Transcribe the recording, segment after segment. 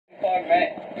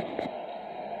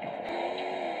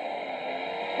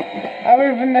I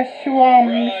live in the slums.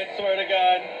 Bro, I swear to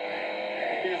God.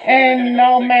 In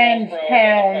No Man's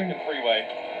Town.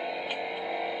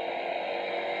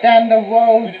 Down the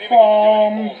road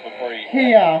from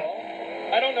here.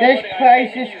 I don't know this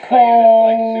place is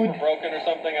called... It's like super broken or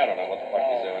something. I don't know what the fuck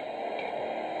he's doing.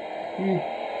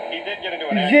 He did get into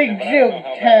an Zig accident, but I don't know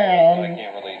how bad it was, so Town. I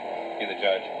can't really be the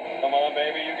judge. Come on,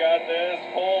 baby, you got this.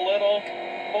 Pull a little.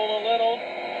 Pull a little.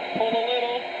 Pull a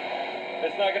little.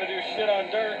 It's not gonna do shit on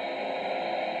dirt.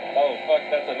 Oh, fuck,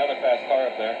 that's another fast car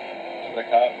up there. The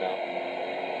cop? No.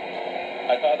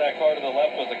 I thought that car to the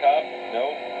left was a cop.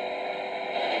 Nope.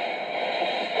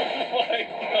 Oh my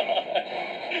God.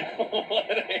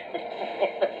 What a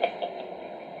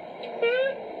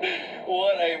moron.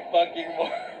 What a fucking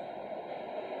moron.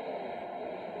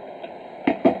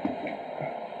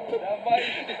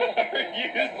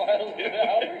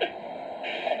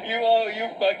 You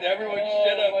fucked everyone's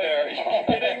shit up there. Are you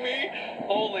kidding me?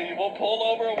 Holy, we'll pull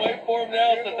over and wait for him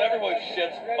now since everyone's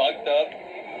shit's fucked up.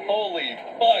 Holy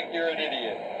fuck, you're an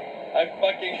idiot. I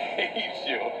fucking hate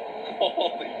you.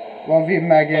 Holy. Love you,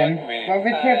 Megan. Love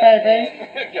you too, baby.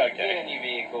 Okay. Any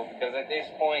vehicle, because at this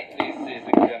point, this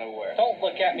isn't gonna work. Don't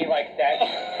look at me like that.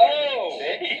 Oh,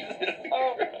 Jesus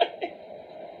Christ.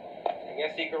 I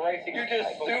guess he could race. You're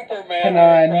just Superman. Can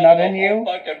I nut in you?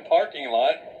 Fucking parking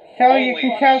lot. So you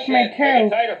can choke me too.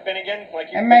 Tighter, Finnegan, like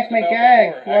you And make me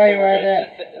gag while you're at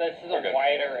it. This is a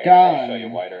wider area. Done. I'll show you a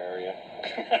wider area.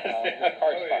 Your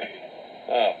car's fucked.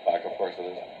 Oh, fuck, of course it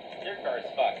is. Your car's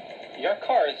fucked. Your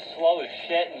car is slow as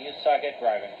shit and you suck at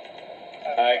driving.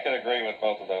 I could agree with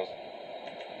both of those.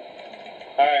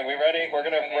 Alright, we ready? We're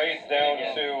gonna race down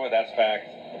to, that's fact.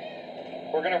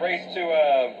 We're gonna race to,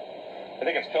 I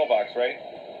think it's Pillbox, right?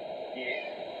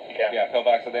 Yeah,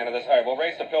 Pillbox at the end of this. Alright, we'll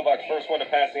race to Pillbox. First one to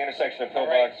pass the intersection of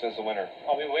Pillbox is the winner.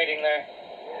 I'll be waiting there.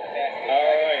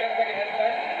 Alright.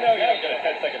 No, you don't get a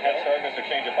 10-second head start, Mr.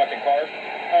 Change Your Fucking Car.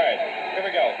 Alright, here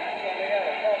we go.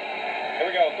 Here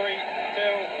we go. 3, 2,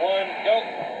 1, go.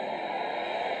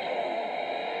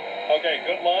 Okay,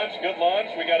 good launch, good launch.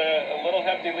 We got a little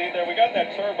hefty lead there. We got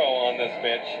that turbo on this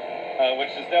bitch, which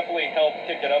has definitely helped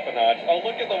kick it up a notch. Oh,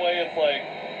 look at the way it's like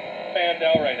fanned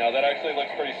out right now. That actually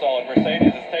looks pretty solid.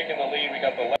 Mercedes is taking the lead. We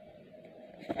got the left.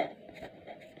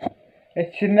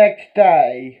 It's the next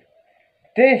day.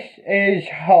 This is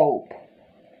Hope.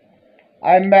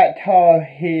 I met her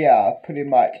here, pretty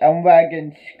much. I'm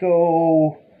wagon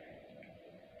school.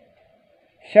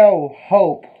 So,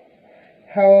 Hope,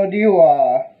 how old you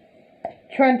are?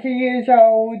 20 years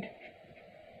old.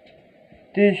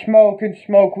 Do you smoke and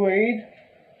smoke weed?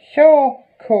 Sure,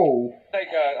 cool.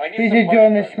 I need He's some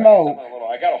enjoying the smoke.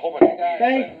 I got a whole bunch of weed.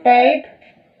 Thanks, babe.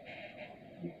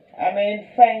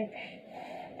 Thanks,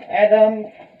 Adam.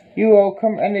 You're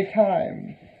welcome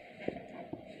anytime.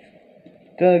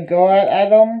 Do you go out,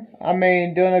 Adam?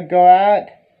 Do you go out?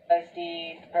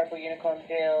 Dusty, purple unicorn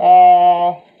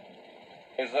pill.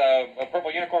 Is a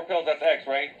purple unicorn pills, that's X,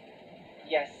 right?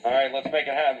 Yes. Alright, let's make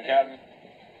it happen, Captain.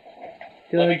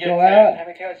 Do Let me you get go 10. out? How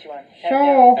many pills you want?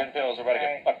 Sure. 10 pills, we're about to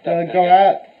get fucked Do up. you go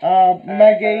out?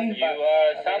 Maggie?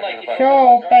 You sound like you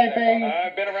Sure, baby.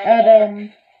 I've been around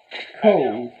Adam.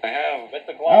 Cool. I have. with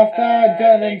the After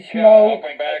done and smoke,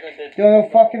 Welcome back. do you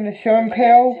fucking the shrimp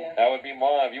pill? That would be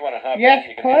Mom. If you want to hop Yes, in,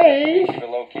 you can please. keep it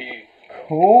low key.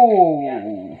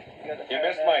 Cool. You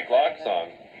missed my Glock song.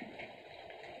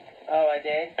 Oh, I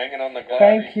did? Hanging on the Glock.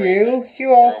 Thank you.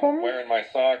 You're I'm welcome. wearing my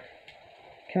sock.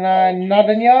 Can I nut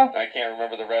in ya? I can't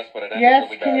remember the rest, but it ended Yes,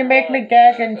 really can you bad. make me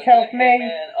gag and choke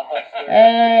me?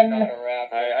 And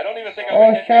I don't even think I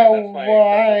would hit you. also, That's my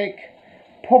like,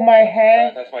 pull my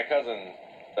hair? That's my cousin.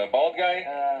 The bald guy?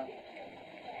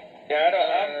 Yeah,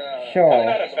 I'm Sure.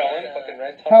 not a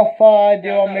felon. How far do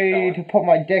you want me to put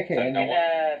my dick in?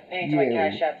 Pay to my You.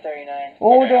 Cash App 39.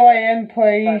 Order in,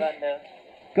 please. 500.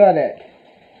 Got it.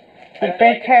 But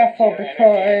be careful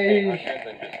because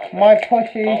my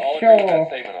pussy's I'll agree with that sore.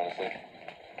 statement, honestly.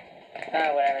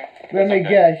 Whatever. Let me okay.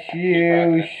 guess,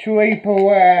 you sleep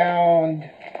around.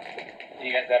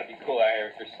 You guys gotta be cool out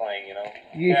here with your slang, you know?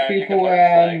 You Yeah, you sleep can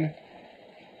learn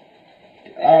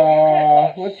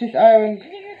around. What's this island?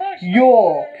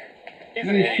 York. He's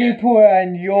an You idiot. sleep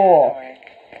around York.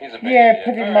 He's a big Yeah, idiot.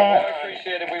 pretty All right, much. well, I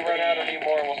appreciate it. If we run out any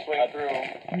more, we'll swing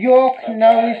through. York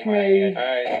knows me.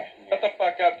 Alright. Shut the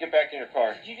fuck up. Get back in your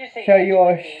car. Did you just say So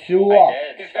you're sure.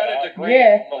 He's got a degree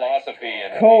Yeah. in philosophy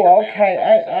and Cool, behavior okay,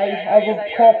 management. I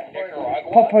have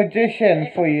a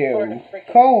proposition for you.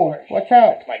 Cool, what's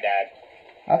up? My dad.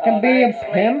 I can be a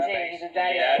pimp. He's a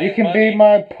daddy. Yeah, You can be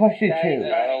my pussy too.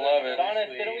 Gotta love it. Donna,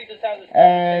 didn't we just have this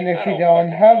And if you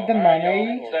don't have the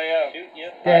money,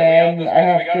 then I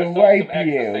have to rape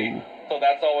you. So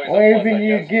that's always Or a plus, even I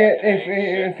you guess. get, Fucking if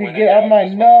shit, you when get in on doubt, my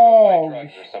just fucking go buy drugs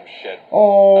nose, or some shit. I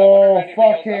or wonder if anything else, I'm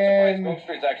surprised fucking, Smoke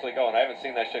Street's actually going. I haven't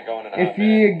seen that shit going in a if hot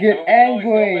minute. you get So we can always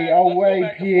go angry, back- I'll let's go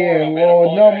back rape to you, forum and or no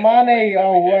apologize for the money, rape that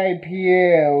I'll we did. rape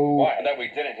you. Why? That we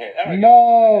didn't hit. I don't get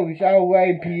Nose, I'll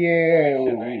rape Shit, there ain't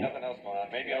you. nothing else going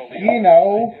on. Maybe it'll lead You on.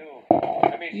 know.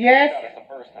 I mean, she Yes. shot us the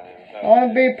first time. So I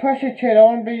wanna be pussy tit, I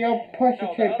wanna be your pussy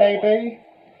tit, baby.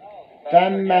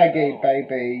 Dan Maggie,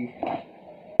 baby.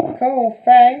 Cool, Please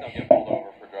thanks. don't get pulled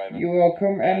over for driving. You're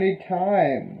welcome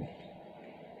anytime.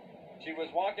 She was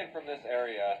walking from this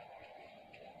area.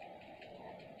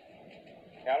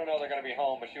 I don't know they're gonna be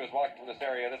home, but she was walking from this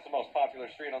area. This is the most popular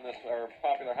street on this, or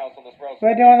popular house on this road.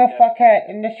 Where do you wanna fuck at?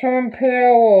 In the swimming pool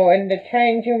or in the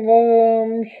changing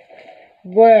rooms?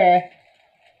 Where?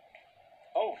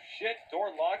 Oh shit! Door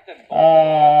locked and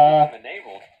bolted.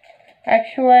 Enabled.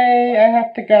 Actually, I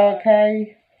have to go,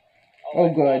 okay? Oh,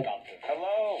 good.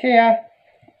 Hello. See ya.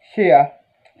 See ya.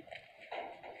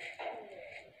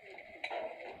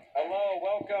 Hello.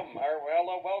 Welcome. Or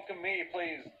hello. Welcome me,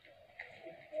 please.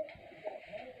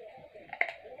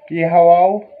 Yeah,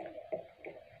 hello?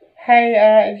 Hey,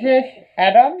 is this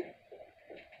Adam?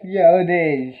 Yeah, it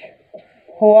is.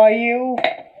 Who are you?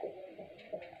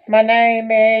 My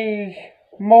name is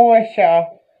Melissa.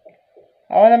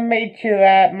 I want to meet you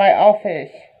at my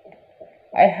office.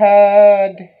 I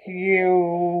heard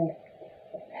you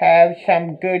have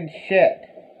some good shit.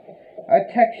 I'll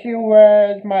text you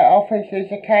where my office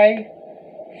is, okay?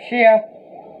 See ya.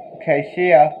 Okay, see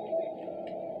ya.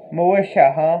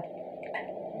 Melissa, huh?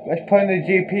 Let's put in the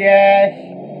GPS.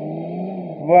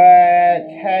 Let's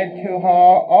head to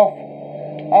her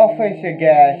office, I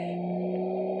guess.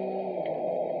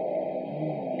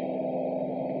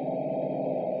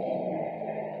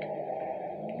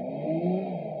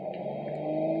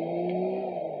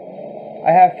 I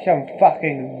have some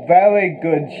fucking very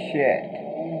good shit.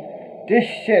 This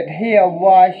shit here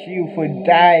lasts you for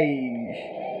days.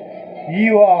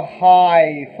 You are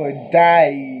high for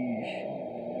days.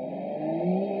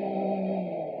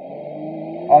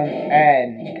 On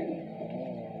end.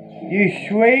 You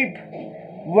sleep,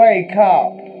 wake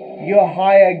up, you're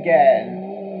high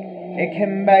again. It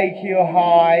can make you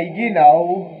high, you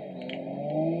know.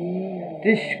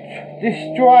 This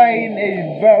strain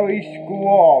is very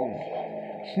strong.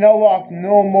 It's not like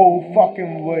normal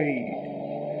fucking weed,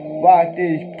 like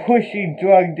these pussy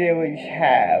drug dealers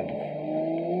have.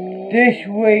 This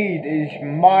weed is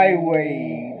my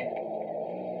weed.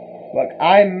 Look,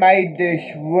 I made this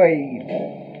weed.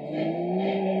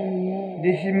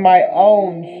 This is my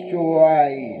own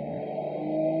strain.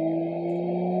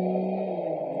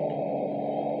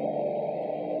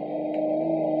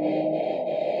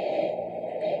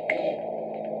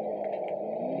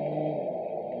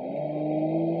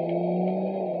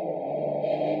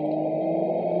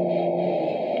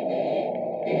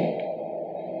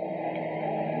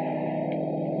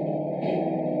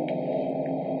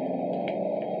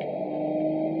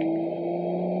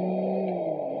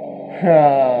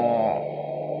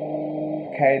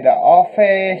 Okay, the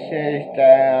office is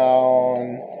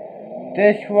down.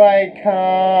 This way,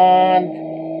 can't.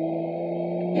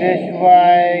 This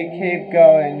way, keep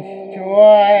going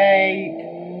straight.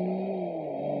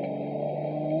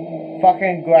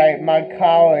 Fucking great, my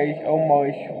car is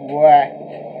almost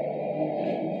wrecked.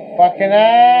 Fucking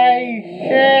A,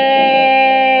 shit!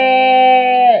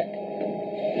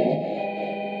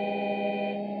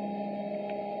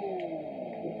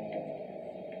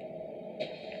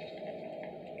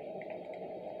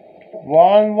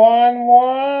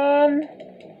 One.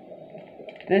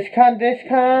 Discount.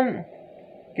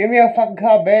 Give me a fucking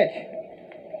car, bitch.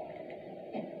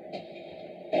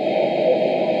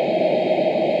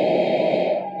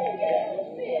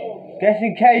 Just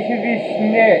in case if you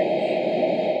snitch.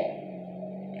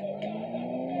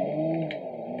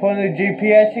 Put on the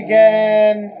GPS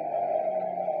again.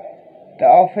 The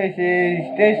office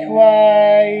is this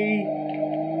way.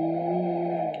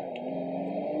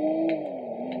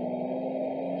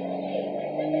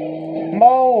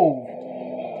 Move.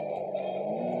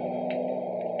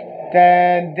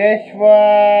 Then this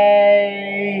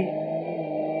way.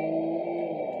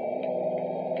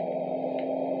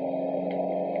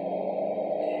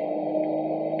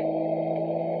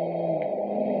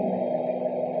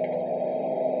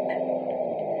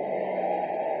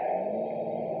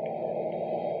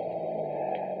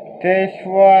 This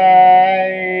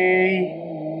way.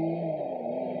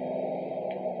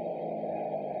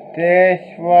 This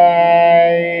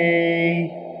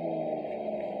way.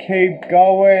 Keep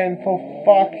going, for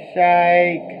fuck's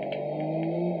sake.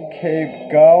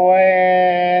 Keep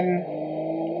going.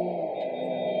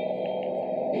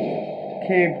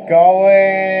 Keep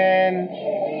going.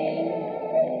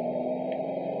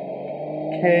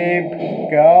 Keep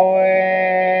going.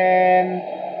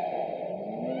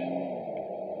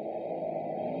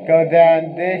 Go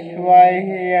down this way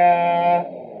here.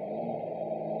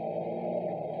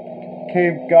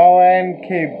 Keep going,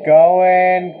 keep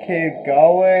going, keep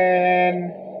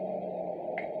going.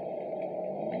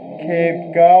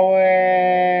 Keep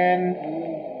going.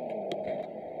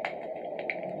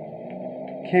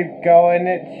 Keep going,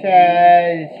 it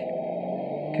says.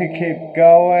 To keep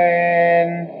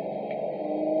going.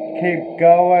 Keep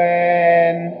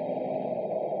going.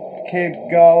 Keep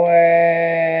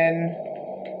going.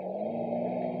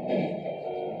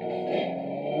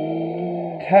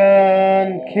 Turn,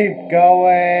 keep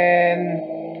going.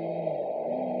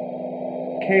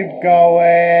 Keep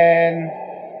going.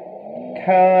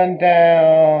 Turn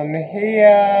down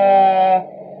here.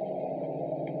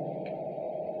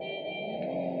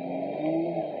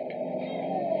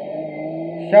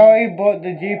 Sorry, but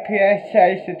the GPS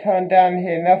says to turn down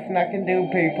here. Nothing I can do,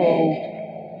 people.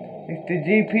 If the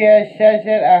GPS says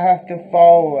it, I have to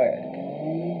follow it.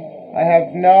 I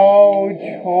have no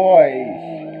choice.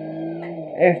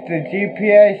 If the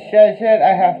GPS says it,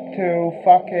 I have to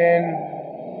fucking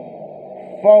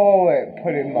follow it,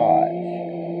 pretty much.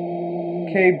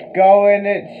 Keep going,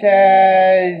 it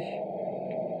says.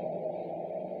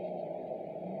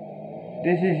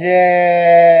 This is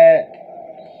it.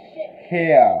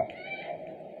 Here.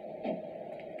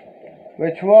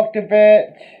 Let's walk the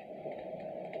bit.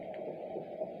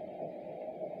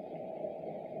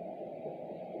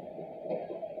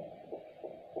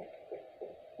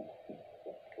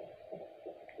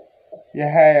 Yeah,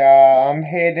 hey, I'm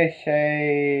here to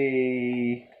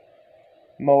say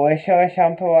Melissa or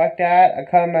something like that. I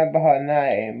can't remember her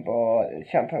name, but it's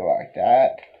something like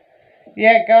that.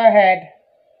 Yeah, go ahead.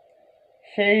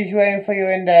 She's waiting for you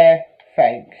in there.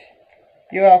 Thanks.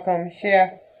 You're welcome. See ya.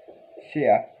 See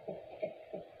ya.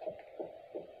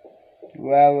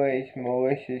 Where is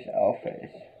Melissa's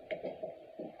office?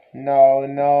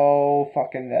 No,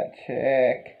 fucking that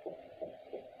chick.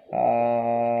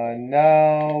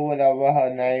 No, whatever her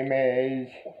name is.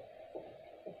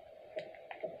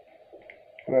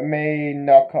 Let me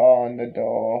knock on the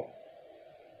door.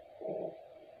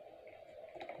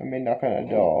 Let me knock on the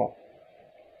door.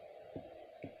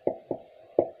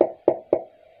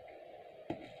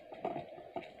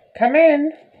 Come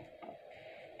in.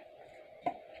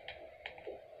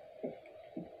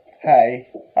 Hey.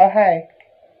 Oh, hey.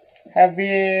 Have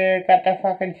you got the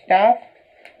fucking stuff?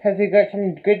 Have you got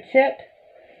some good shit?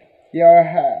 Yeah, I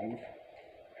have.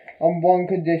 On one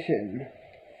condition.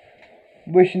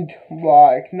 Listen to,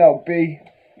 like, no,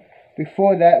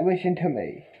 before that, listen to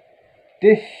me.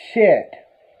 This shit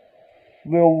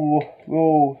will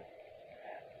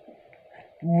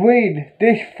read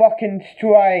this fucking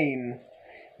strain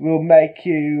will make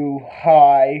you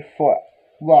high for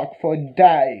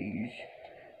days.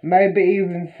 Maybe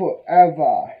even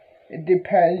forever. It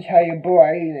depends how your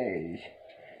brain is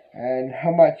and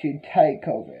how much you take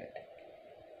of it.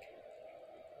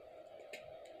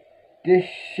 This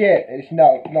shit is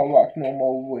not like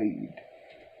normal weed.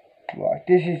 Like,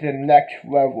 this is the next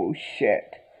level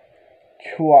shit.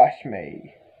 Trust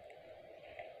me.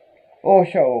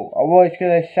 Also, I was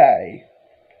gonna say,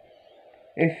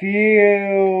 if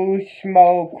you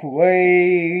smoke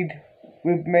weed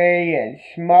with me and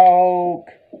smoke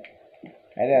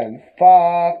and then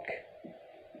fuck,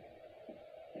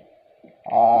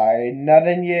 I nut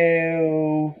on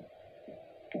you,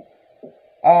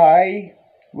 I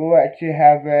will let you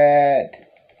have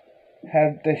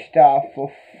the stuff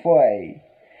for free.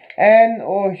 And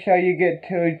also you get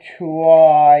to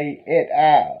try it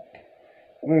out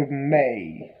with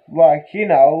me. Like, you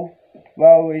know,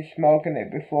 while we're smoking it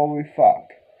before we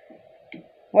fuck.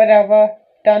 Whatever,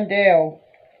 done deal.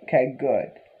 Okay,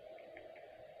 good.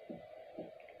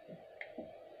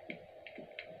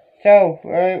 So,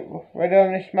 we're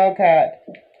doing the smoke out.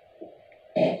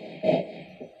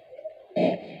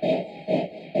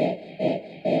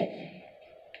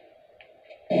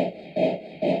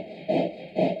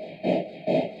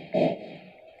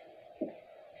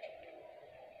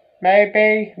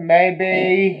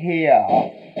 Maybe here.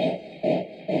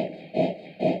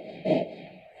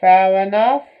 Fair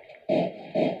enough.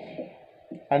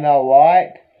 I know,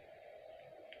 right?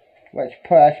 Let's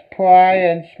press play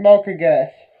and smoke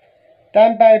again.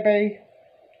 Done, baby.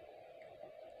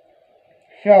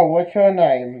 So, what's your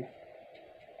name?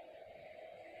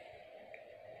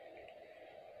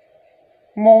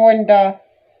 Melinda.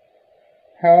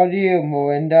 How old are you,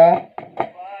 Melinda?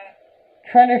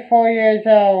 24 years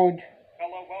old.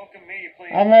 Hello, welcome me,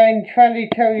 please. I mean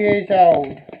 22 years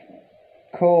old.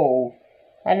 Cool.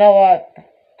 I know what.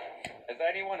 Is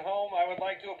anyone home? I would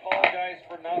like to apologize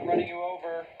for not running you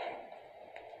over.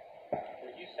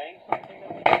 Were you saying something?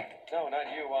 No,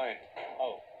 not you. Why?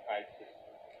 Oh, I just,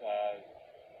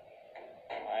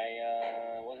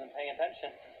 wasn't paying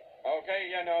attention. Okay,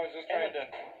 yeah, no, I was just trying to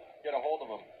get a hold of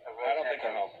them. I don't think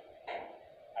they're home.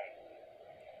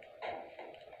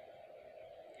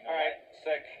 You know All right,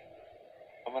 sick.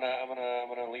 I'm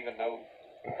gonna leave a note.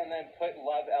 what? And then put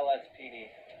love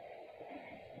LSPD.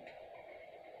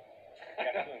 You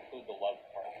have to include the love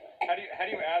part. How do you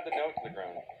add the note to the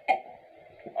ground?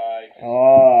 Just,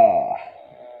 Oh.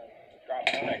 drop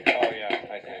note. Oh yeah,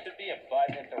 I There see. should be a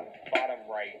button at the bottom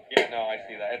right. Yeah, no, I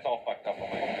see that. It's all fucked up on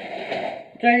my screen.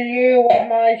 Do you want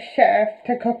my chef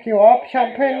to cook you up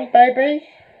something, baby?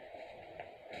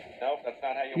 Nope, that's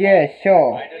not how you. Yeah, walk.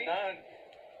 sure. I did not.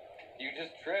 You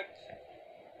just tripped.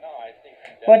 No, I think.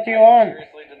 What do you I want?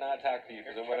 seriously did not talk to you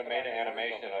because it would have made an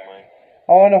animation on mine.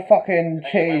 I want a fucking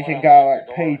cheese and garlic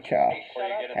pizza. Hey,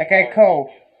 shut up. Okay, cool.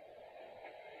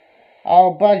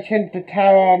 I'll budge into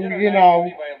town, you know.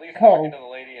 Cool.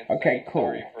 Okay,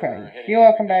 cool. Thanks. You're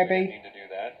welcome, baby. Need to do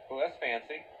that. Oh, that's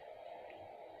fancy.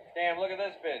 Damn, look at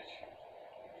this bitch.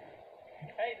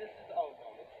 Hey, this is. Oh, no.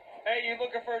 Hey, you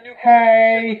looking for a new car?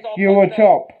 Hey, Shit looks all you, fucked what's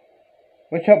up?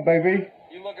 What's up, baby?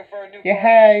 You looking for a new Yeah, car?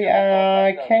 hey, Shit looks all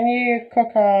fucked up. can you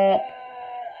cook up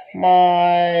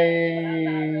my...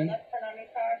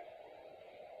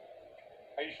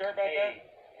 Are you sure about that?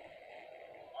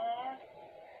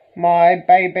 my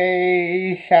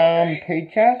baby some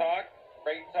pizza? Talk.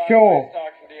 Great talk. Sure. Nice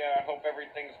talking to you. I hope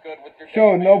everything's good with your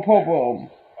Sure, day, no man. problem.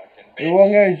 Fucking As bitch.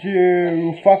 long as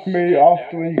you fuck me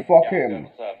after you fuck Yeah, him. good.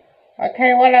 What's up?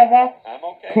 Okay, whatever. I'm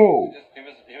okay. Cool. He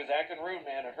was acting rude,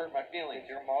 man. It hurt my feelings.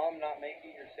 Did your mom not make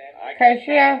you your sandwich? I Okay, guess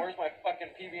see ya. not. Where's my fucking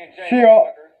PB&J? See ya.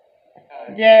 motherfucker?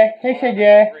 Yeah, he said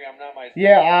yeah. Hungry, I'm not myself.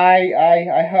 Yeah,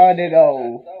 I heard it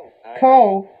all. I-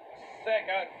 Cool. Sick.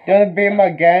 You wanna be in my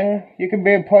gang? You can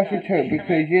be a prostitute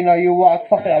because, you know, you like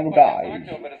fucking other guys.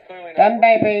 Done,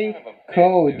 baby.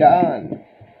 Cool, done.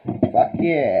 Fuck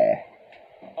yeah.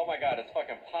 Oh my god, it's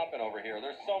fucking popping over here.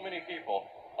 There's so many people.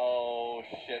 Oh,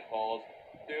 shit balls.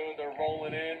 Dude, they're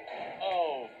rolling in.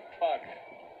 Oh, fuck.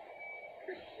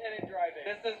 You're shit at driving.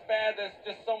 This is bad. There's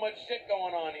just so much shit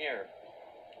going on here.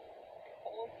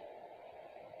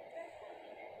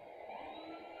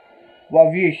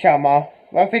 Love you, Summer.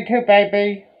 Love you too,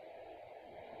 baby.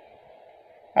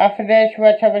 After this,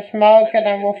 let's have a smoke and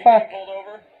then we'll fuck. Pulled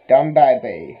over. Done,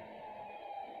 baby.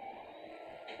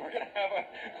 We're gonna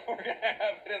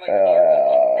have it in the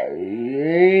car.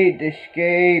 Eat the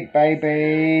skate,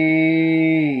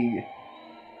 baby.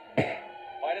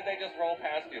 Why did they just roll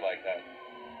past you like that?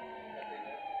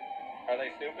 Are they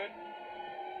stupid?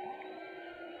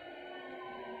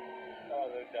 Oh,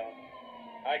 they're dumb.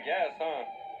 I guess, huh?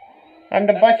 I'm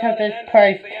the boss of this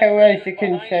place too, as you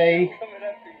can see. Coming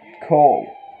after you. Cool.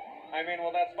 I mean,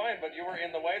 well, that's fine, but you were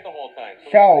in the way the whole time.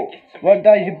 So, it's like, get to what me.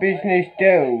 does your business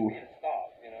do?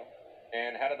 Stop, you know.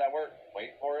 And how did that work?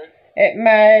 Wait for it. It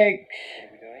makes What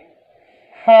are we doing?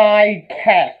 high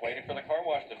tech, Just waiting for the car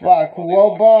wash to turn. like Well, they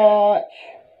walked robots,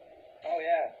 Oh,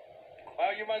 yeah. in.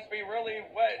 Wow, you must be really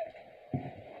wet.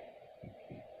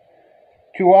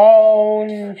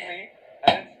 drones, Me.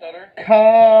 I didn't stutter.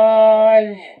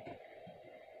 cars.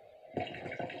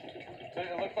 So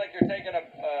it looks like you're taking a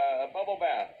bubble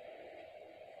bath.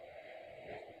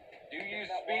 Do you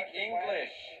speak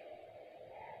English?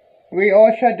 We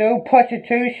also do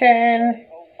prostitution,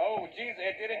 Oh, jeez,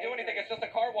 it didn't do anything. It's just a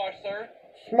car wash, sir.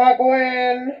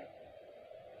 smuggling,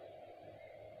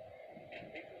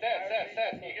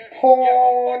 Seth, you hear me? Porn. Yeah,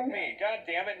 well, fuck me. God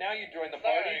damn it, now you joined the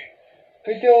party.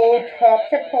 we do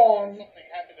types of porn.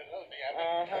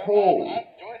 Uh-huh. Cool.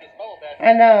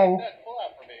 I know.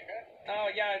 Oh,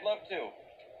 yeah, I'd love to.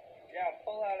 Yeah,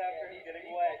 pull out after he's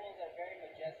getting wet.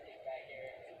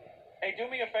 Hey, do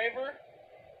me a favor.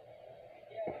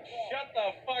 Shut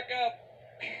the fuck up.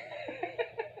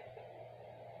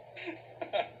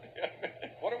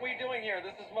 What are we doing here?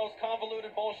 This is the most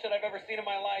convoluted bullshit I've ever seen in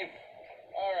my life.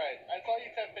 Alright, I saw you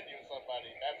 10-50 with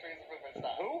somebody. That's the reason for the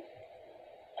stop. Who?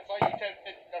 I saw you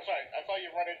 10-50. I'm sorry, I saw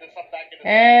you run into some back into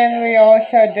And we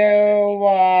also do,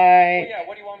 Well, like, yeah,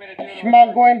 what do you want me to do? to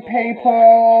smuggling reverse the local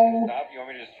people. stop? You want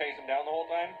me to just chase him down the whole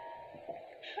time?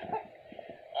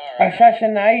 Alright.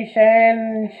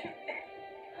 assassinations.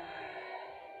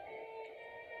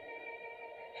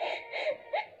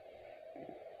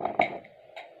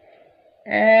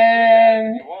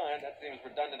 And If you want, that seems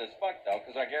redundant as fuck though,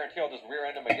 because I guarantee I'll just rear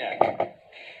end him again.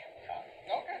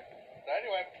 Okay. So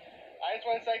anyway, I just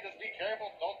want to say, just be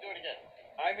careful. Don't do it again.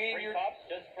 I mean, Free you're cops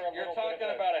just for a little talking bit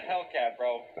of about a Hellcat,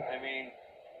 bro. I mean,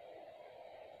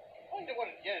 Well, you don't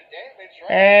want to get damage,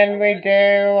 right? And we do,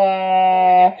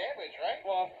 Get damage, right?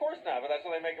 well, of course not, but that's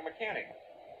why they make a mechanic.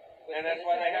 But And that's it's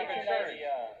why they way have too insurance.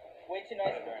 Way too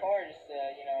nice of a car just to,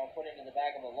 put into the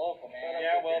back of a local, man.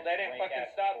 Yeah, well, they didn't fucking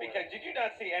stop because did you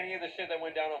not see any of the shit that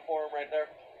went down on forum right there?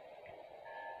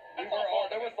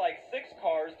 There was like 6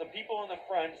 cars. The people in the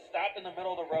front stopped in the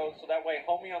middle of the road so that way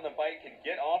homie on the bike could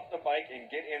get off the bike and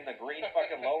get in the green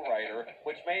fucking lowrider,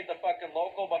 which made the fucking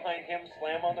local behind him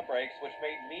slam on the brakes, which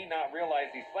made me not realize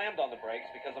he slammed on the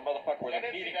brakes because the motherfucker was I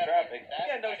didn't impeding see that, traffic. but that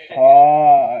Yeah, no I shit. didn't-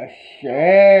 oh,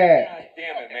 shit. God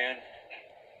damn it, man.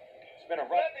 It's been a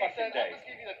rough That being fucking said, day. I'll just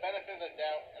give you the benefit of the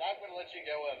doubt, and I'm going to let you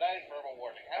go with a nice verbal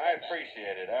warning. How I about that?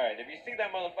 appreciate it. Alright, if you see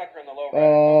that motherfucker in the lowrider,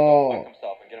 Oh. go fuck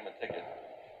himself and get him a ticket.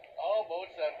 Oh, most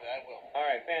definitely, I will.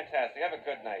 Alright, fantastic. Have a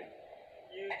good night.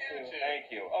 You You too. too. Thank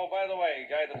you. Oh, by the way,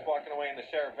 guy that's walking away in the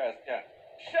sheriff vest, yeah.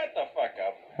 Shut the fuck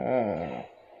up. Huh.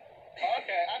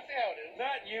 Okay, I see how it is.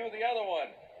 Not you, the other one.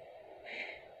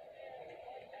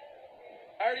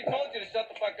 I already told you to shut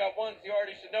the fuck up once. You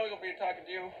already should know he'll be talking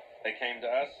to you. They came to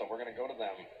us, so we're gonna go to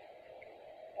them.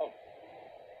 Oh.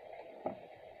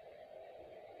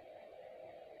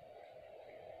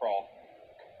 Crawl.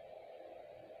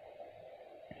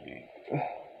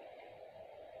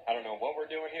 I don't know what we're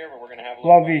doing here, but we're gonna have a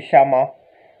little Love you, Summer.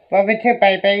 Love you too,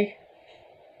 baby.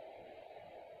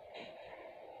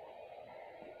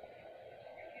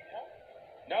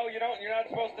 No, you don't. You're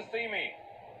not supposed to see me.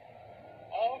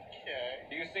 Okay.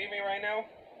 Do you see me right now?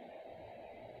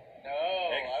 No.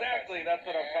 Exactly. That's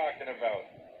what I'm talking about.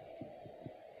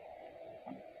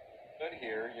 Good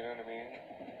here. You know what I mean?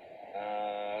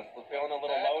 Feeling a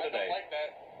little low today. I don't like that.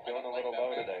 Feeling a don't little like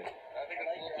low that, man. today. I think it's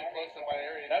a little too close to my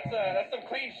area. That's some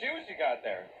clean shoes you got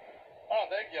there. Oh,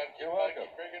 thank you. You're welcome.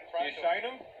 Keep bringing You front shine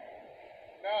them?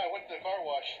 No, I went to the car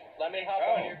wash. Let me hop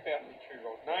Oh. on your family tree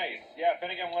real quick. Nice. Yeah,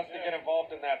 Finnegan wants to Yeah. get involved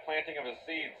in that planting of his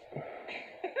seeds. Well,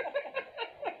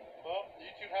 you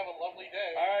two have a lovely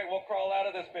day. All right, we'll crawl out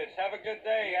of this bitch. Have a good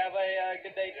day. You have a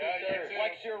good day Yeah, too, you sir. too.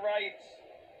 Flex your rights.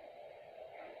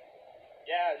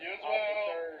 Yeah, You as well.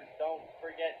 officers, don't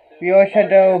forget to. We also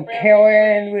do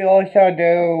killing. We also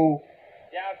do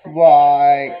Yeah, from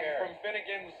Right. From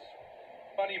Finnegan's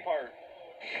funny part.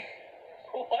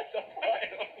 What the fuck? I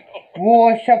don't know.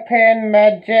 worshipping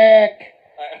magic.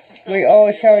 We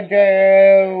also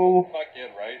do. Fuck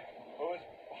it, right? Who's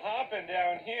hopping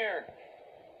down here?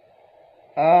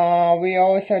 We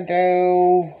also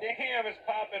do. Damn, it's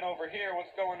popping over here.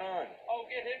 What's going on? Oh,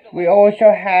 get him to We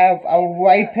also have a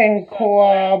raping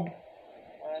club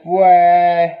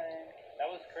where That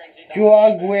was cringy.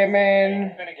 drug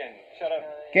women Finnegan, shut up.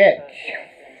 get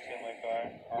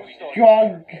Are we still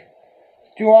drug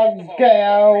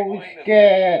girls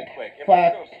get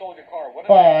fucked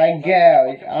by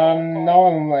girls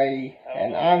unknowingly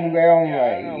and Yeah, I don't know.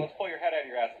 unwillingly. Let's pull your head out of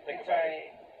your ass and think about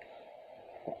it.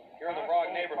 You're in the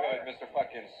wrong neighborhood, Mr.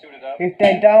 Fucking suited up. If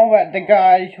they don't let the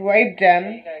guys rape them,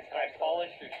 Can I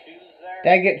polish your shoes there?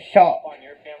 they get shot, on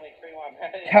your family tree while I'm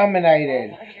at it?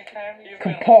 terminated, He's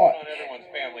been kaput, hopping on everyone's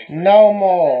family tree. no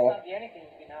more, That's not the anything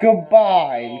you can have. Oh,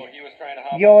 goodbye, he was trying to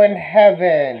hop you're on in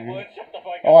heaven, Wood, shut the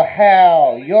fuck or up.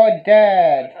 hell, you're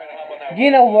dead. Trying to hop on that You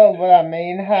wood. know what I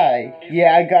mean, hey,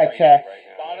 yeah, I gotcha, Right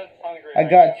now. Donna's hungry. I right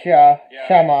now. gotcha, Yeah,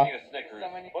 Summer. I need a Snickers.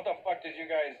 What the fuck did you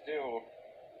guys do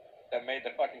that made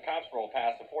the fucking cops roll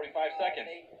past in 45 seconds?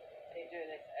 They do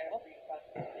this every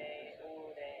fucking day,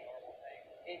 all day.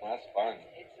 It's, Well, that's fun.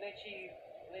 It's literally,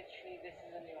 this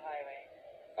is a new highway.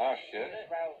 Oh shit. This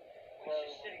route.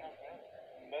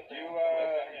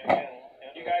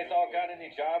 You guys all got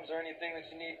any jobs or anything that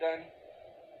you need done?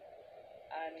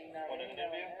 I mean, I Want an don't know.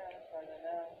 interview? I don't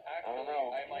know. I don't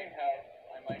know. I might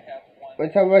have one.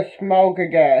 Let's have a smoke, I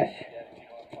guess.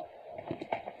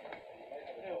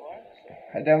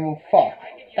 And then we'll fuck.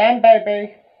 Done,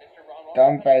 baby.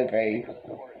 Done, baby.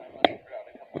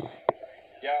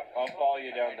 Yeah, I'll follow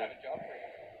you down there.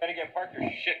 Then again, park your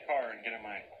shit car and get in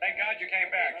mine. Thank God you came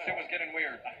back. Shit was getting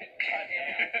weird.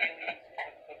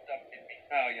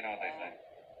 Oh, you know what they say.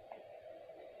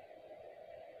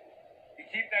 You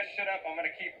keep that shit up, I'm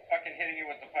gonna keep fucking hitting you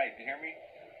with the pipe. You hear me?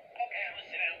 Okay, I'm gonna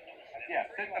sit down. Yeah,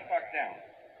 sit the fuck down.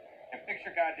 And fix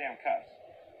your goddamn cuffs.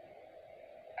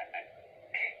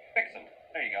 Fix them.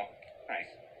 There you go.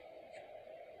 Nice.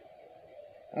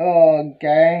 Oh,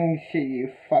 gang shit,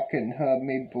 you fucking heard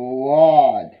me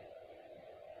broad.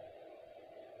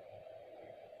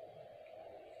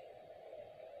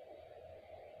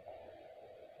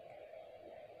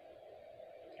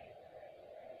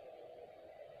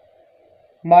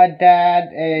 My dad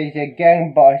is a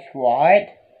gang boss, right?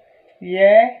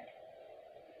 Yeah?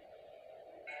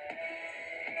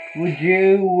 Would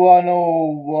you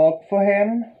wanna work for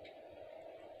him?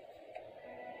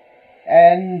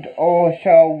 And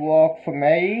also work for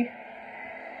me?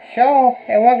 Sure,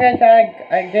 as long as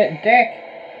I get dick,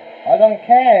 I don't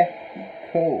care.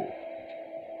 Cool.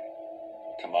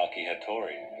 Tamaki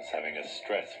Hattori was having a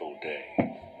stressful day.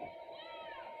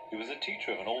 He was a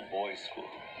teacher of an old boys' school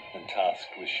and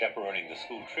tasked with chaperoning the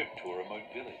school trip to a remote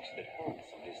village that held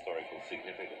some historical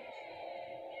significance.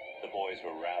 The boys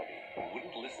were rowdy and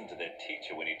wouldn't listen to their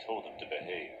teacher when he told them to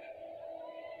behave.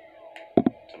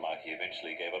 Tamaki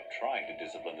eventually gave up trying to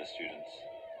discipline the students.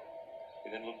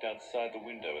 He then looked outside the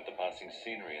window at the passing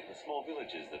scenery and the small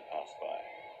villages that passed by.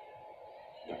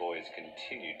 The boys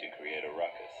continued to create a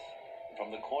ruckus. From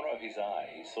the corner of his eye,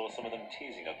 he saw some of them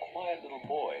teasing a quiet little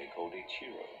boy called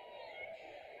Ichiro.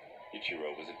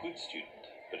 Ichiro was a good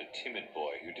student, but a timid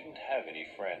boy who didn't have any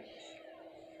friends.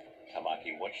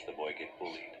 Tamaki watched the boy get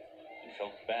bullied and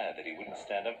felt bad that he wouldn't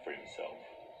stand up for himself.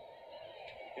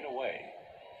 In a way,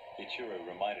 Ichiro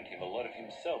reminded him a lot of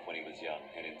himself when he was young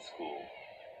and in school.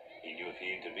 He knew if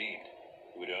he intervened,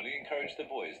 it would only encourage the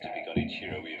boys to pick on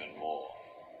Ichiro even more.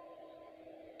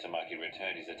 Tamaki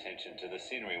returned his attention to the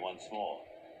scenery once more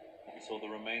and saw the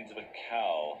remains of a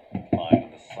cow lying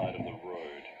on the side of the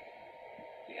road.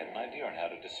 He had an idea on how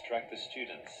to distract the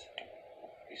students.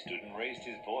 He stood and raised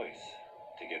his voice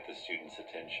to get the students'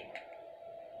 attention.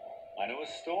 "I know a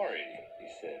story," he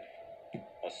said.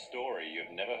 "A story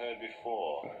you've never heard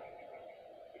before.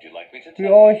 Would you like me to tell We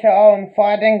you?" also own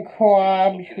fighting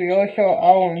clubs. We also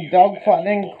own dog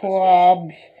fighting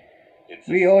clubs. It's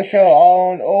a We also scary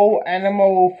own all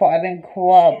animal fighting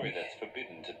clubs. story that's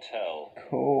forbidden to tell.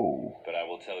 Cool. But I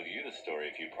will tell you the story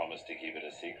if you promise to keep it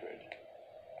a secret.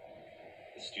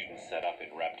 The students sat up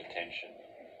in rapt attention,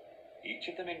 each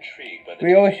of them intrigued by the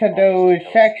We also teacher's do promise to tell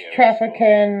a sex scary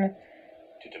trafficking, story.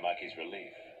 To Tamaki's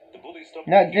relief, the bully stopped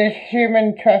not looking at just Ichiro human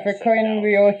and sat trafficking, down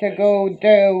we in also their go places.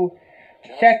 do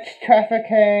 "Tell us sex the story,"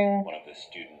 trafficking. one of the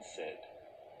students said.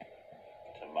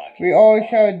 Tamaki We smiled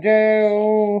also to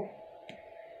do, himself.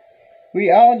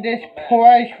 we own this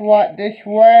place, what, this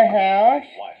warehouse.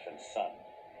 His wife and son.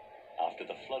 After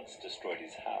the floods destroyed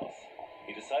his house,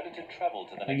 he decided to travel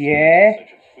to the next Yeah. village in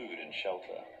search of food and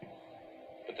shelter.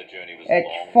 But the journey was It's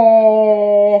long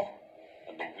for,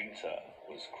 and the winter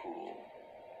was cruel.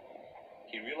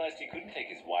 He realized he couldn't take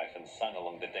his wife and son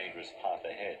along the dangerous path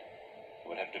ahead. He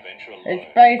would have to venture alone it's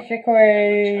and basically,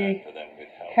 return for them with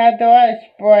help. how do I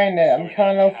explain it? I'm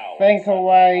trying to think a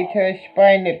way to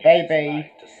explain it, He used his baby.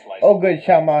 knife to slice Oh, the good, man's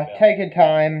Summer. belly. Take your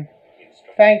time. He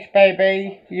instructed Thanks, his son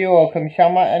baby. to You're welcome,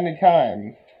 Summer,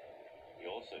 anytime. He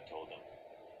also told them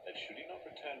that should he not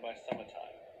return by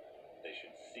summertime, they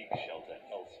should seek shelter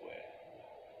elsewhere.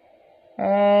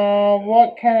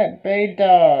 What can it be,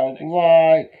 dog?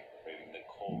 Like, Craving the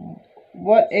cold,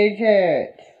 what is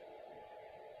it?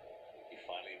 he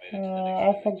finally made it to the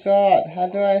I next village. forgot. How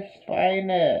do I explain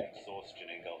it? Exhaustion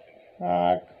engulfing him,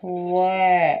 Crap.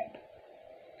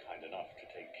 kind enough to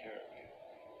take care of him.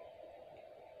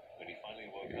 When he finally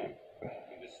woke up,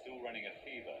 he was still running a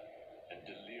fever, and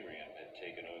delirium had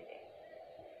taken over.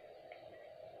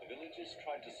 The villagers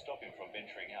tried to stop him from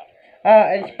venturing out.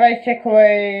 It's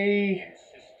basically, He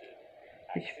insisted.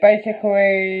 it's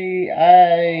basically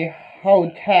a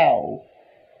hotel.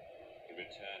 He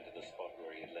returned to the spot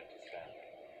where he had left his family.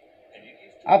 And in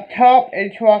his Up top,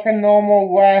 it's like a normal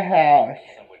warehouse.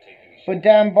 some were taking his But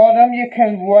down bottom, you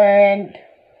can rent,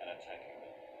 and attacking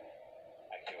them.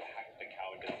 Akio hacked the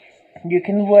cow into pieces. you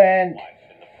can rent, Life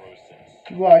in the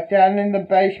process. right down in the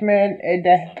basement,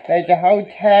 there's a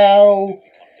hotel. Come down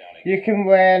You can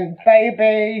rent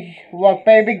babies, like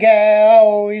baby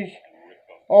girls,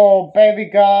 or baby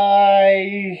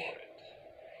guys,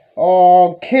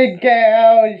 or kid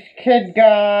girls, kid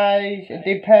guys, it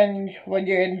depends what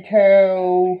you're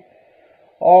into,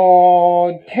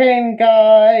 or teen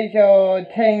guys, or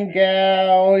teen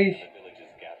girls,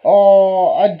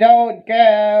 or adult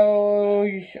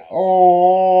girls,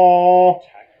 or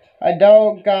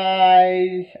adult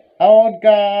guys, old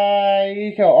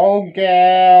guys, or old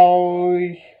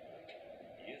girls.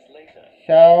 Years later,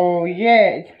 So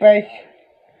yeah,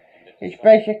 it's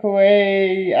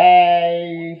basically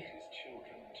a his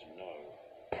children to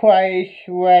know place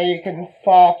where you can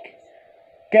fuck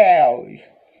girls.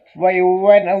 Where you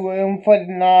rent a room for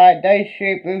the night, they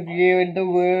sleep with you in the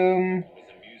room, was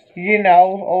amused to you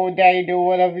know, all day do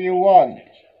whatever you want.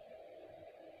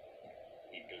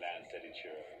 He glanced at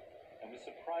Ichiro and was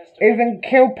surprised to Even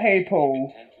kill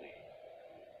people. intently.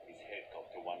 His head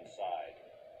cocked to one side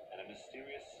and a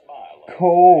mysterious smile on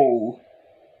Cool.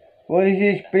 What is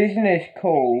this business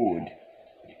called?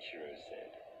 Ichiro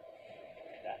said.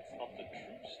 That's not the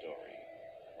true story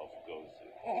of Gozu.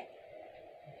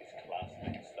 His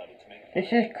classmates started to make fun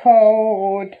This of is him.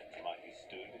 called. Tamaki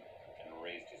stood and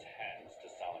raised his hands to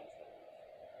silence them.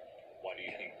 Why do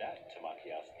you think that?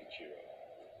 Tamaki asked Ichiro.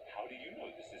 How do you know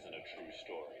this isn't a true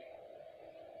story?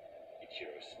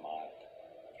 Ichiro smiled.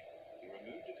 He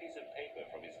removed a piece of paper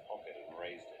from his pocket and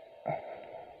raised it.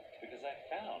 Because I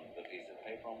found the piece of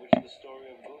paper on which the story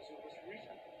of Gozu was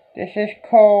written. This is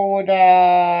called,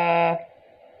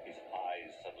 His eyes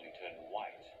suddenly turned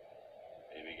white.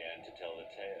 They began to tell the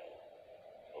tale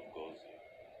of Gozu.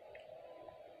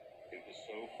 It was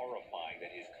so horrifying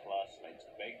that his classmates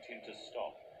begged him to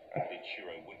stop.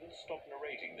 Ichiro wouldn't stop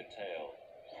narrating the tale.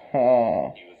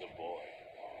 huh. He was a boy,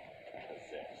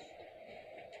 possessed.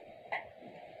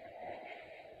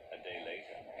 A day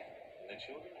later, when the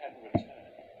children hadn't returned,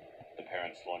 the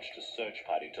parents launched a search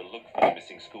party to look for the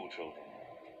missing school children.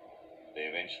 They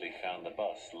eventually found the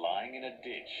bus lying in a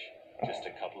ditch just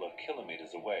a couple of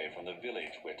kilometers away from the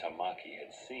village where Tamaki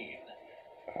had seen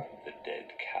the dead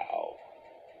cow.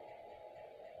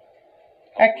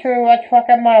 Actually, let's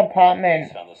fucking my Police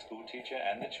apartment. found the school teacher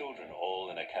and the children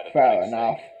all in a catatonic Fair state.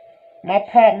 enough. My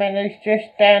apartment is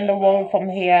just down the road from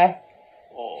here.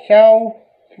 All So,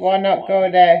 why except not one.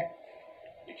 go there?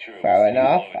 Ichiro was Fair sitting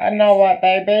enough. alone I in know his what,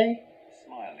 seat, baby.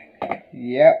 smiling.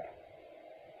 Yep.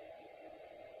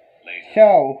 Later,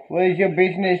 So, what is your police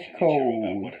business questioned Ichiro about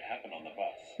called? what had happened on the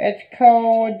bus. It's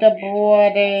called the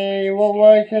bloody. What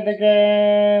was it That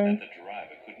again? the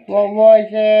driver couldn't What take was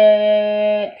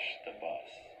it? crashed the bus.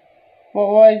 What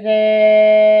was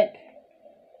it?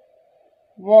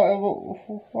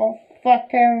 What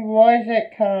fucking was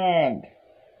it, cunt?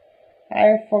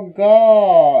 I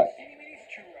forgot.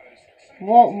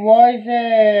 What was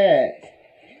it?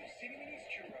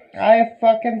 I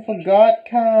fucking forgot,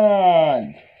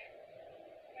 cunt.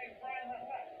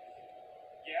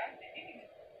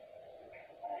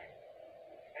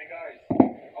 Hey guys, I'm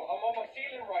on my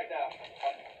ceiling right now.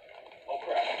 Oh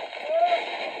crap.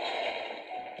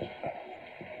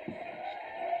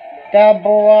 The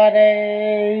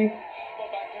bloody. My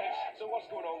back hurts. So what's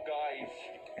going on, guys?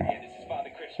 Yeah, this is Father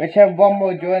Christmas. Let's have one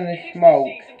more during the It is smoke.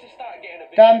 season to start getting a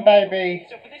bit Done, colder. baby.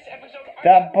 So for this episode,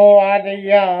 The bloody,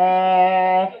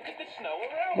 look at the snow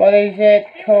around. what is it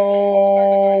Welcome back, guys, to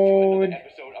called? another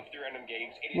episode of 3 Random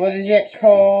Games. What is it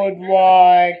called?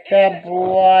 Like the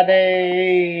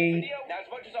bloody. Now,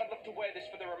 as much as I'd love to wear this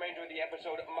for the remainder of the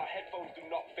episode, my headphones do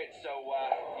not fit, so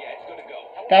yeah, it's gonna go.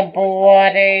 The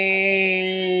bloody.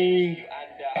 And I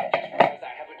just realized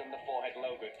I haven't done the forehead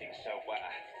logo thing, so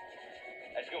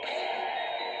let's go.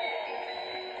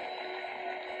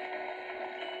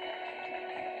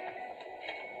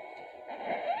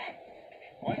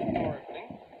 Why is the door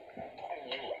opening?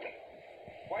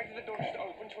 Why did the door just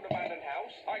open to an abandoned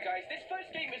house? Hi guys, this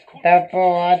first game is called The Where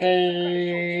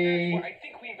bloody. I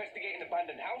think we investigate an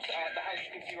abandoned house. The house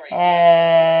you can see right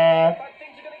here. Bad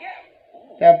things are gonna get.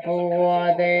 Ooh, The there's some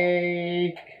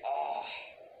bloody.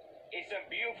 It's a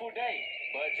beautiful day.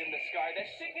 Birds in the sky,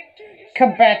 they're singing too. It's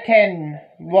Tibetan.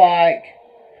 Like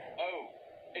Oh,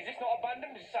 is this not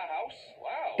abandoned? Is this a house?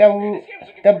 Wow. the This game's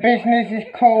looking the pretty business nice.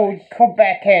 is called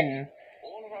Tibetan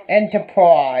All around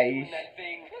Enterprise. that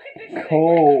thing. Look at this thing.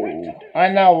 Cool. Correct. I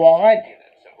know what.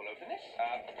 So we'll open this.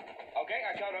 Okay,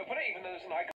 I can't open it even though there's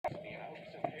an icon. I hope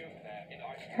it's okay over there in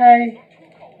Iceland. Hey. It's not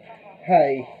too cold.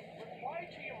 Hey. Reply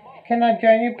to your mom. Can I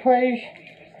join you, please?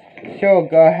 Sure,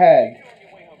 go ahead. You're on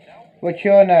your way home now. What's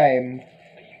your name?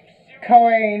 Are you serious?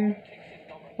 Colleen.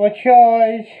 What's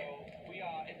yours? We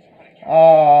are in some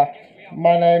kind of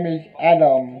My name is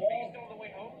Adam. Are you still on the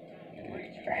way home? Ready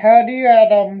to How do you,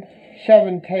 Adam?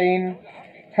 17.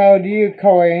 How do you,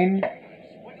 Colleen?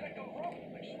 Where did I go wrong?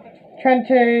 I just want to talk 20,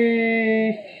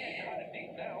 kind of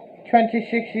deep now.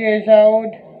 26 years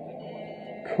old.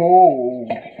 Cool.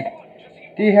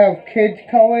 Do you have kids,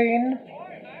 Colleen?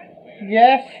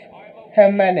 Yes? How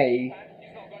many?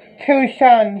 2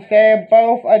 sons. They're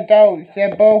both adults.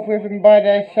 They're both living by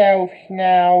themselves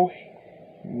now.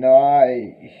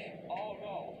 Nice. Oh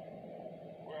no.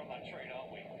 We're on that train,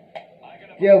 aren't we? I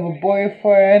gotta Do you have a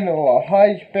boyfriend or a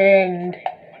husband?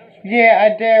 Yeah,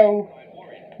 I do.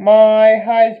 My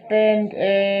husband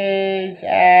is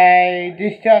a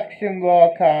destruction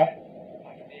worker.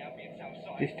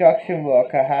 Destruction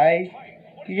worker, hey?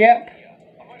 Yep.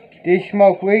 Do you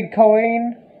smoke weed,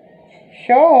 Colleen?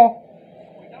 Sure.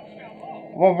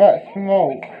 What about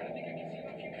smoke?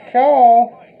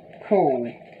 Sure.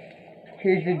 Cool.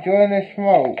 Here's a joint of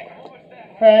smoke.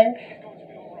 Thanks.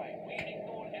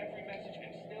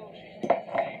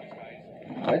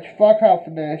 Let's fuck off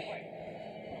of this.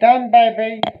 Done,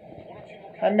 baby.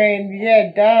 I mean,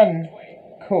 yeah, done.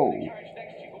 Cool.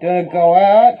 Gonna go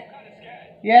out?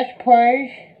 Yes,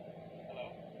 please.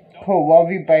 Cool, love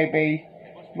you, baby.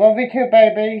 Love you too,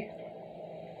 baby.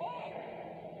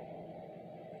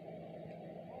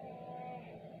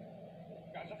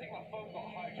 Guys, I think my phone got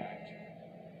hijacked.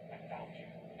 I found you.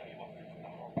 Now you won't from the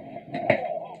horror.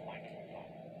 Oh my god.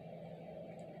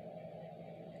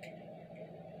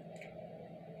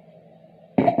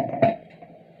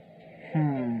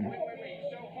 Wait,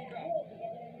 so hold up.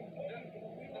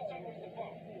 The sun was the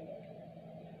phone.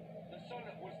 The sun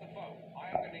was the phone.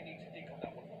 I am gonna need to dig on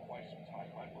that one for quite some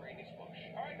time. My brain is mush.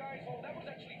 Alright guys, well that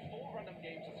was actually 4 random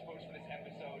games I suppose for this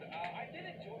episode. I did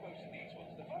enjoy most of these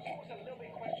ones. The first one was a little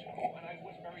bit questionable and I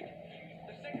was very confused.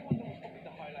 The second one was probably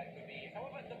the highlight for me.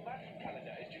 However, the magic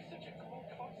calendar is just such a cool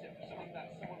concept for something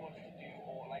that someone wants to do,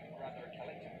 or like rather a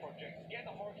collective project. Get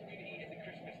the horror community in the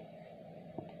Christmas.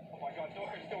 Oh my god,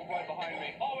 Dorker's still right behind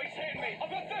me. Oh, he's hitting me! I've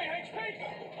got 30 HP!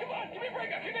 Come on, give me a break!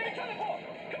 Give me a teleport!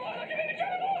 Come on, give me a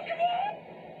teleport! Come on!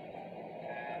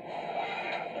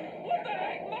 What the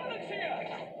heck? Marlon's here!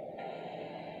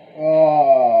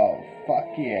 Oh,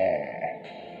 fuck yeah.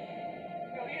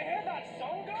 Yo, you hear that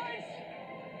song, guys?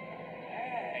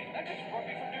 Hey, that just brought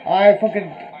me from doing...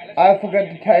 I forgot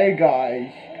to tell you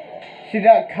guys. See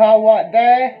that car right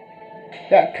there?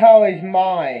 That car is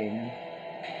mine.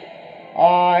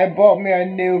 I bought me a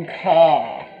new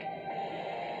car.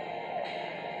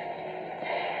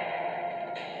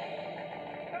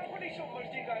 I'm pretty sure most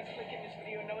of you guys clicking this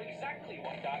video know exactly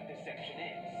what Dark Deception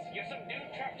is. You're some dude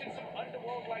trapped in some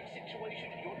underworld-like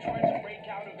situation and you're trying to break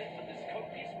out of it, but there's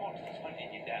copious monsters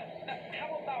hunting you down. Now,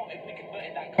 how about if we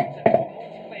converted that concept to a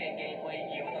multiplayer game where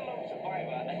you are the lone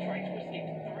survivor and try to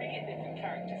escape 3 different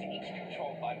characters, each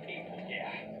controlled by people?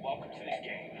 Yeah, welcome to this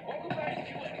game. Welcome guys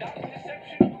to Dark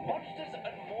Deception, Monsters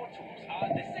and Mortals.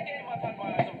 This is a game I've had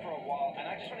my eyes on for a while, and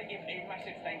I just want to give a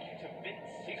massive thank you to Vince.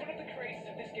 He's one of the creators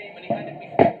of this game, and he handed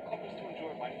me 4 copies to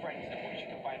enjoy with my friends, and which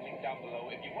you can find linked down below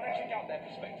if you want to check out their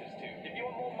perspectives too. If you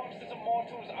want more Monsters and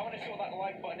Mortals, I want to see what that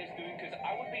like button is doing, because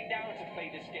I would be down to play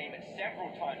this game several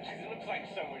times, because it looks like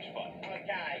so much fun.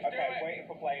 Okay, waiting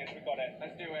for players, we got it.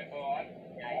 Let's do it, alright.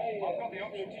 I've got the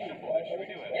option to shuffle it, should we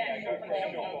do it? Yeah, go for a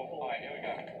shuffle. Alright, here we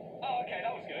go. Oh, okay, that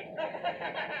was good.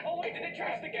 Oh wait, did it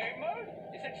change the game mode?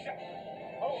 It said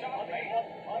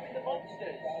I'm in the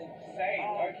monsters. Same,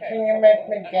 okay. Can you make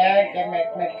me gag and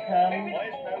make me come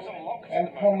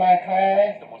and pull my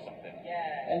hair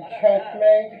Yeah. and choke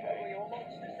me? Are we all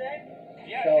monsters then?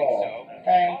 Yeah, I Sure. think so.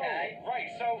 Thanks. Oh, right,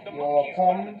 so the You're monkey's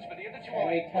welcome. balanced, but the other two are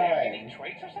like, Anytime. any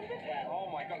traits or something? Oh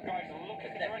my god, guys, look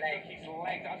at Dread Ducky's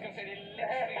legs. I was gonna say they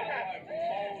literally look like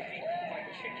moldy, like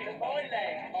chicken. My legs.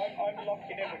 I'm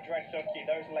locking in with Dread Ducky.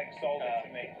 Those legs sold it to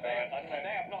me. They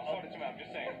have not sold it to me, I'm just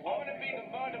saying. I want to be the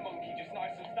murder monkey, just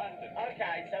nice and standard.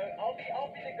 Okay, so I'll be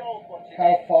the gold one today.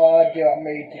 How far do you want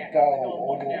me to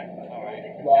go?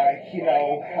 Alright. Like, you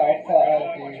know, how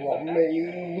far do you want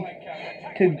me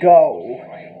to go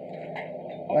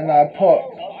when I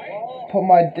put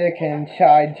my dick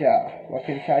inside ya, like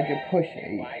inside your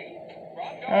pussy?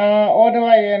 All the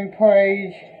way in,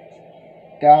 please.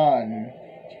 Done.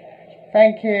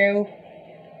 Thank you.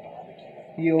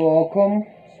 You're welcome.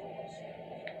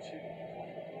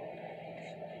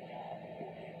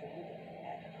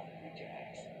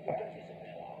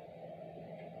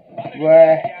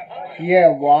 Where?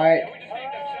 Yeah, right. We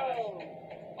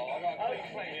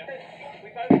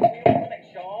all collect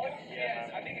shards.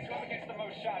 Yes, I think it's whoever gets the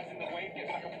most shots in the wave gets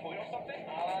like a point or something.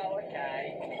 Oh,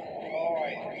 okay.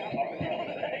 Alright. I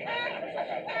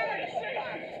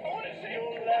wanna see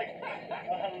Your legs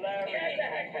are hilarious. Get the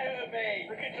heck out of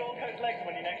me. Look at Dorco's legs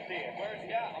when you next see him. Where is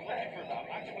he at? I'm looking for him. I'm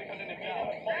actively hunting him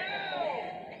down.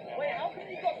 Wait, how come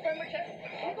you got so much?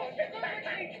 You got so much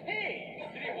HP.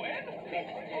 Did he win?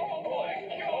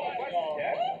 Oh my god!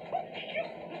 Yeah.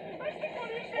 That's the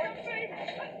funniest thing I've seen!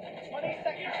 20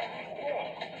 seconds.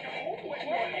 Wait,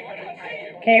 where are you? I can't see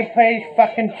you. Can you please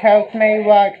fucking choke me?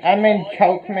 Like, I mean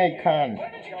choke me, cunt.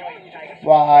 Where did you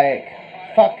go? Like,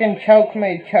 fucking choke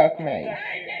me, choke me.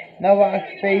 No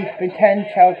like beef, pretend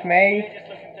choke me,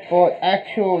 but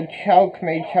actual choke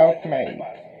me, choke me.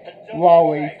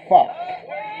 Holy fuck.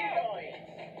 Where are you guys?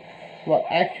 What,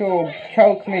 actual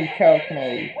choke me, choke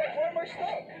me. Where am I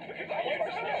stuck?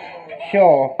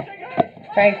 Sure.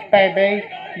 Thanks, baby.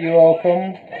 You're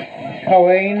welcome.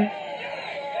 Colleen. Me.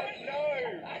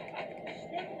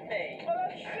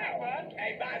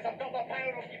 Hey, Baz, I've got my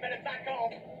pound off. You better back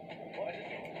off. What is it?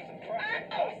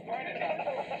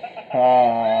 Ah. I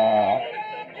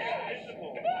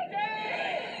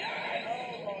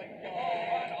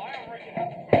am wrecking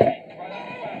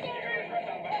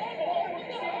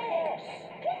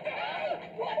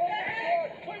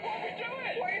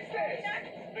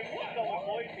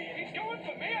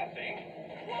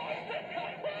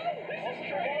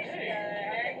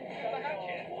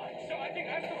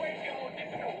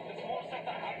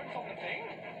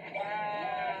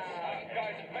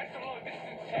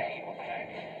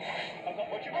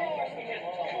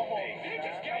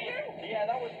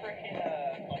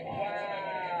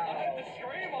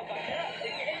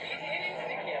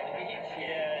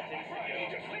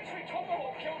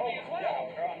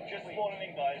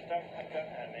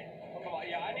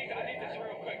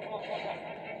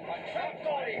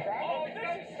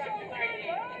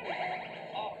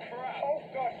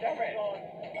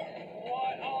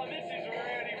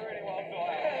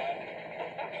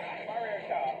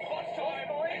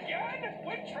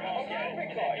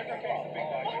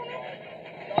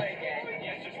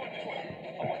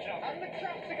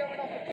What's going